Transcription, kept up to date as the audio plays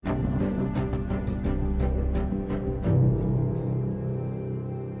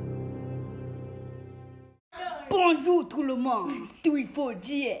Bonjour tout le monde,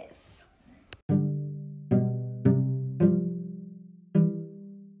 3-4-GS.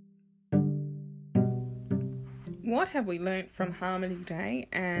 What have we learnt from Harmony Day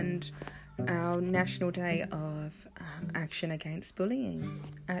and our National Day of Action Against Bullying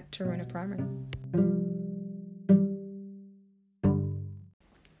at Taroona Primary?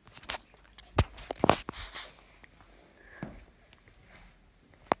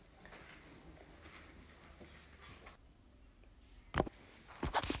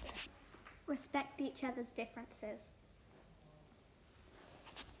 Respect each other's differences.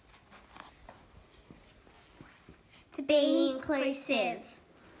 To be inclusive.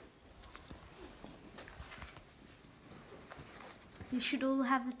 You should all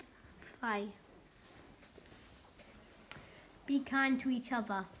have a play. Be kind to each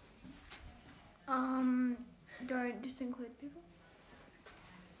other. Don't disinclude people.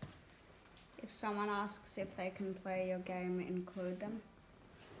 If someone asks if they can play your game, include them.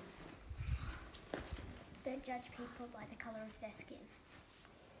 Don't judge people by the colour of their skin.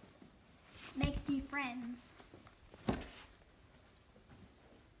 Make new friends.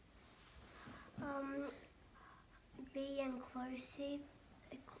 Be inclusive.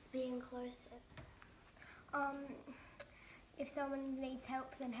 If someone needs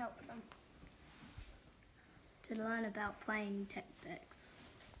help, then help them. To learn about playing tech decks.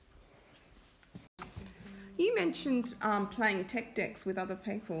 You mentioned playing tech decks with other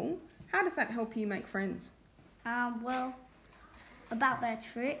people. How does that help you make friends? Well, about their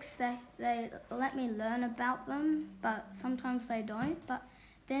tricks, they let me learn about them, but sometimes they don't. But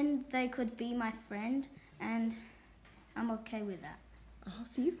then they could be my friend, and I'm okay with that. Oh,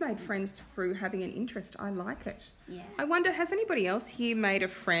 so you've made friends through having an interest. I like it. Yeah. I wonder, has anybody else here made a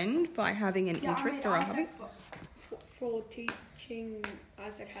friend by having an interest or a hobby? For teaching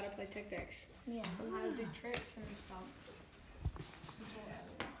Isaac how to play tech decks. Yeah. And how to do tricks and stuff.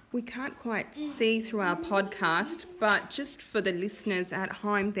 We can't quite see through our podcast, but just for the listeners at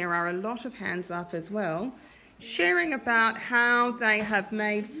home, there are a lot of hands up as well, sharing about how they have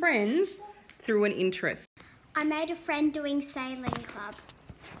made friends through an interest. I made a friend doing sailing club.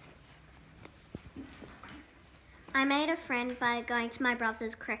 I made a friend by going to my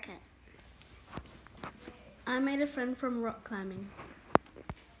brother's cricket. I made a friend from rock climbing.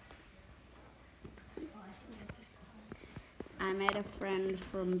 I made a friend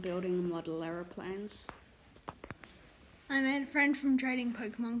from building model aeroplanes. I made a friend from trading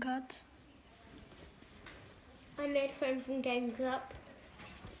Pokemon cards. I made a friend from Games Up.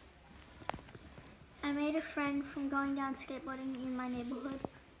 I made a friend from going down skateboarding in my neighbourhood.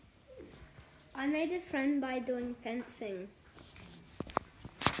 I made a friend by doing fencing.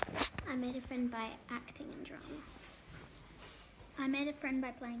 I made a friend by acting in drama. I made a friend by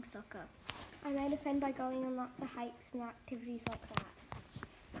playing soccer. I made a friend by going on lots of hikes and activities like that.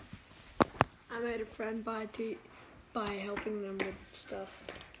 I made a friend by helping them with stuff.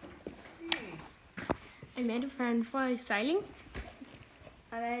 I made a friend by sailing.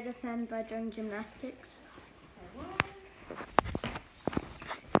 I made a friend by doing gymnastics.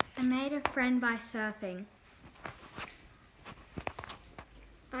 I made a friend by surfing.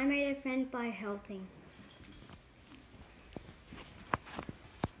 I made a friend by helping.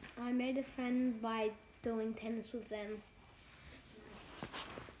 I made a friend by doing tennis with them.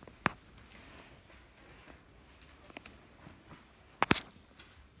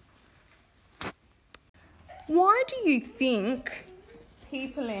 Why do you think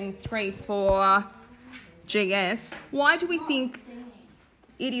people in 3-4-GS, why do we think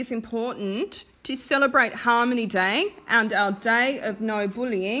it is important to celebrate Harmony Day and our Day of No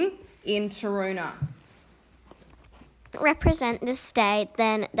Bullying in Taroona? Represent the state,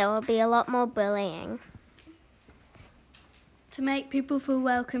 then there will be a lot more bullying. To make people feel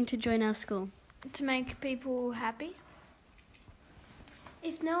welcome to join our school. To make people happy.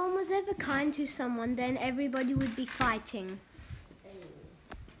 If no one was ever kind to someone, then everybody would be fighting.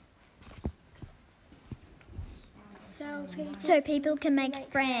 So people can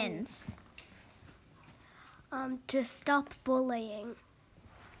make friends. To stop bullying.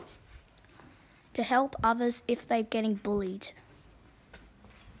 To help others if they're getting bullied.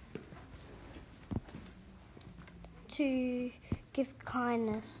 To give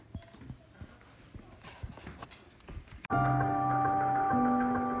kindness.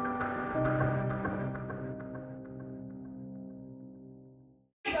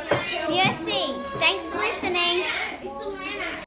 PSC, thanks for listening.